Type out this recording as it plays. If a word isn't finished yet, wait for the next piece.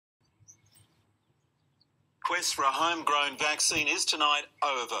quest for a homegrown vaccine is tonight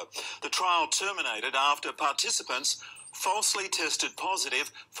over. The trial terminated after participants falsely tested positive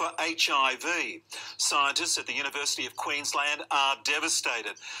for HIV. Scientists at the University of Queensland are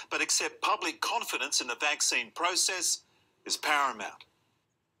devastated, but accept public confidence in the vaccine process is paramount.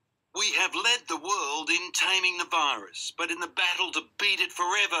 We have led the world in taming the virus, but in the battle to beat it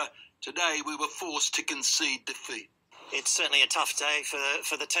forever, today we were forced to concede defeat. It's certainly a tough day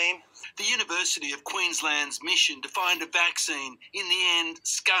for the team. The University of Queensland's mission to find a vaccine, in the end,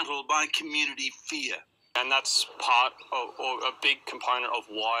 scuttled by community fear. And that's part of, or a big component of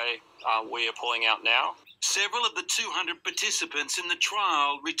why we are pulling out now. Several of the 200 participants in the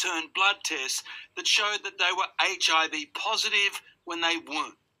trial returned blood tests that showed that they were HIV positive when they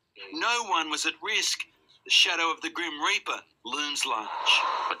weren't. No one was at risk. The shadow of the Grim Reaper looms large.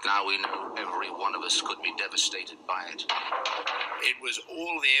 But now we know every one of us could be devastated by it. It was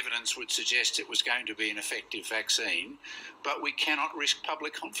all the evidence would suggest it was going to be an effective vaccine, but we cannot risk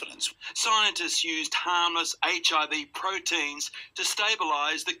public confidence. Scientists used harmless HIV proteins to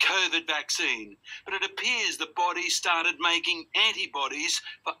stabilise the COVID vaccine, but it appears the body started making antibodies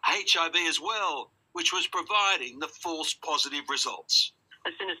for HIV as well, which was providing the false positive results.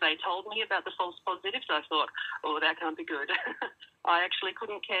 As soon as they told me about the false positives, I thought, oh, that can't be good. I actually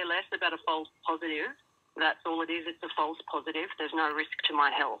couldn't care less about a false positive. That's all it is. It's a false positive. There's no risk to my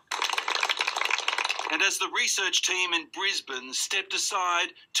health. And as the research team in Brisbane stepped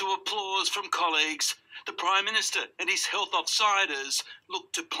aside to applause from colleagues, the Prime Minister and his health offsiders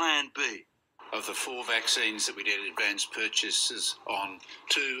looked to Plan B. Of the 4 vaccines that we did advanced purchases on,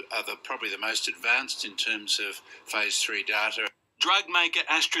 2 are probably the most advanced in terms of phase 3 data. Drug maker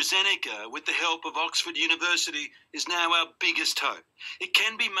AstraZeneca, with the help of Oxford University, is now our biggest hope. It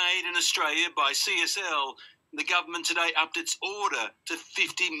can be made in Australia by CSL. The government today upped its order to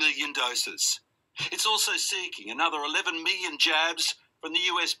 50 million doses. It's also seeking another 11 million jabs from the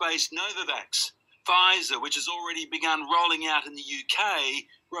US-based Novavax. Pfizer, which has already begun rolling out in the UK,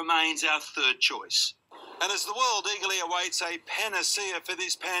 remains our third choice. And as the world eagerly awaits a panacea for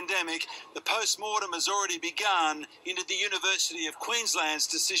this pandemic, the post-mortem has already begun into the University of Queensland's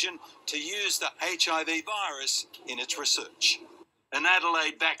decision to use the HIV virus in its research. An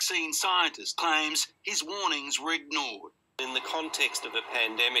Adelaide vaccine scientist claims his warnings were ignored. In the context of a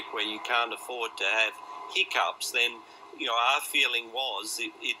pandemic where you can't afford to have hiccups, then our feeling was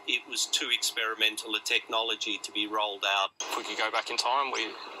it was too experimental a technology to be rolled out. If we could go back in time, we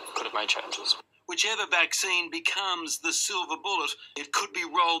could have made changes. Whichever vaccine becomes the silver bullet, it could be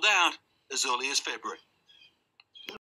rolled out as early as February.